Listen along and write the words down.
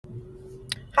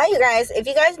Hi, you guys. If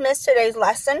you guys missed today's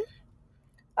lesson,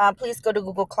 please go to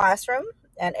Google Classroom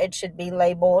and it should be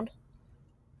labeled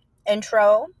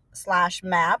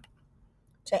Intro/Map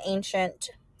to Ancient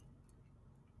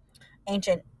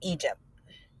Egypt.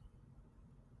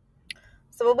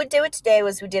 So what we did today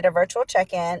was we did a virtual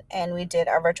check-in and we did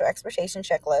our virtual expectation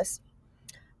checklist.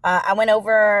 I went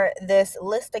over this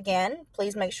list again.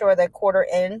 Please make sure the quarter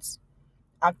ends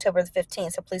October the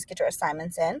 15th, so please get your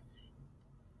assignments in.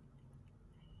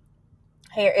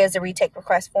 Here is a retake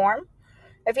request form.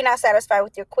 If you're not satisfied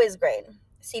with your quiz grade,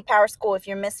 see PowerSchool if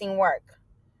you're missing work.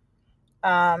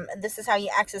 This is how you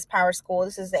access PowerSchool.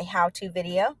 This is a how-to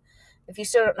video. If you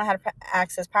still don't know how to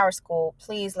access PowerSchool,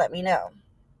 please let me know.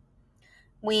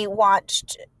 We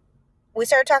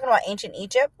started talking about ancient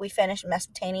Egypt. We finished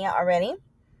Mesopotamia already.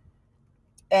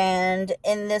 And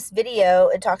in this video,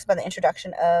 it talks about the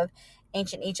introduction of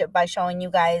ancient Egypt by showing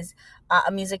you guys a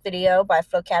music video by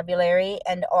Flocabulary,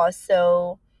 and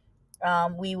also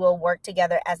we will work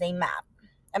together as a map.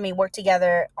 Work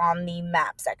together on the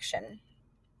map section.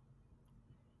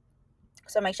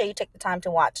 So make sure you take the time to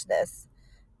watch this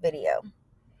video.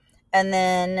 And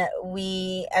then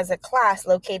we, as a class,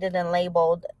 located and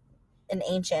labeled an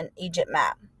ancient Egypt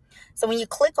map. So when you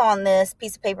click on this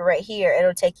piece of paper right here,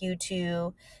 it'll take you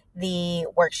to the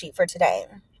worksheet for today.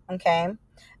 Okay.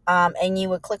 And you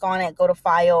would click on it, go to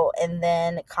File, and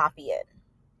then copy it.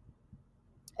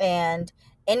 And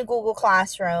in Google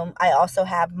Classroom, I also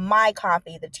have my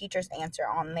copy, the teacher's answer,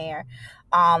 on there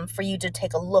for you to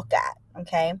take a look at.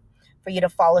 Okay. For you to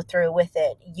follow through with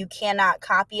it. You cannot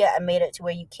copy it. I made it to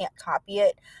where you can't copy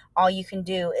it. All you can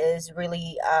do is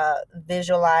really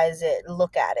visualize it,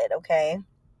 look at it, okay?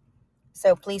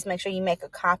 So please make sure you make a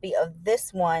copy of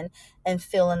this one and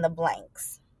fill in the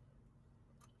blanks.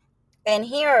 And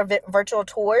here are virtual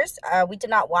tours. We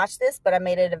did not watch this, but I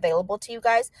made it available to you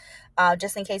guys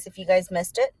just in case if you guys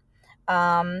missed it.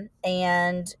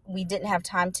 And we didn't have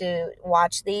time to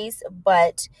watch these,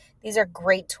 but these are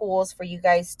great tools for you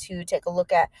guys to take a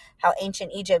look at how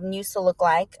ancient Egypt used to look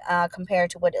like compared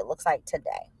to what it looks like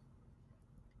today.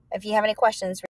 If you have any questions,